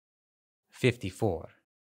54.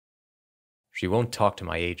 She won't talk to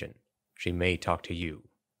my agent. She may talk to you.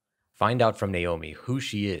 Find out from Naomi who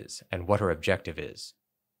she is and what her objective is.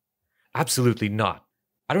 Absolutely not.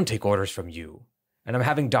 I don't take orders from you, and I'm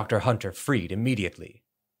having Dr. Hunter freed immediately.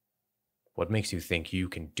 What makes you think you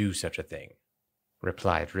can do such a thing?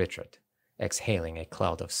 Replied Richard, exhaling a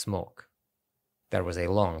cloud of smoke. There was a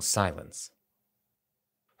long silence.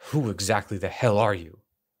 Who exactly the hell are you?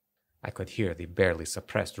 I could hear the barely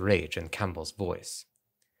suppressed rage in Campbell's voice.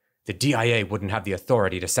 The DIA wouldn't have the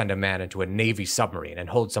authority to send a man into a Navy submarine and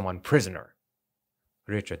hold someone prisoner.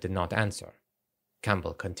 Richard did not answer.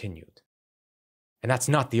 Campbell continued. And that's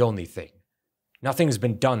not the only thing. Nothing has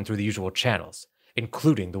been done through the usual channels,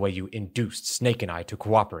 including the way you induced Snake and I to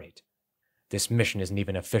cooperate. This mission isn't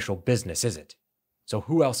even official business, is it? So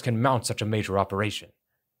who else can mount such a major operation?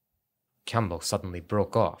 Campbell suddenly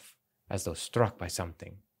broke off, as though struck by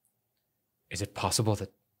something. Is it possible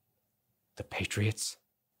that the Patriots?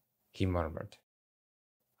 He murmured.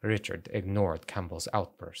 Richard ignored Campbell's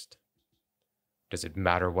outburst. Does it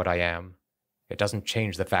matter what I am? It doesn't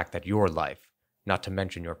change the fact that your life, not to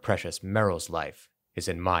mention your precious Merrill's life, is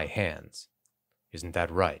in my hands. Isn't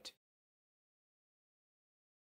that right?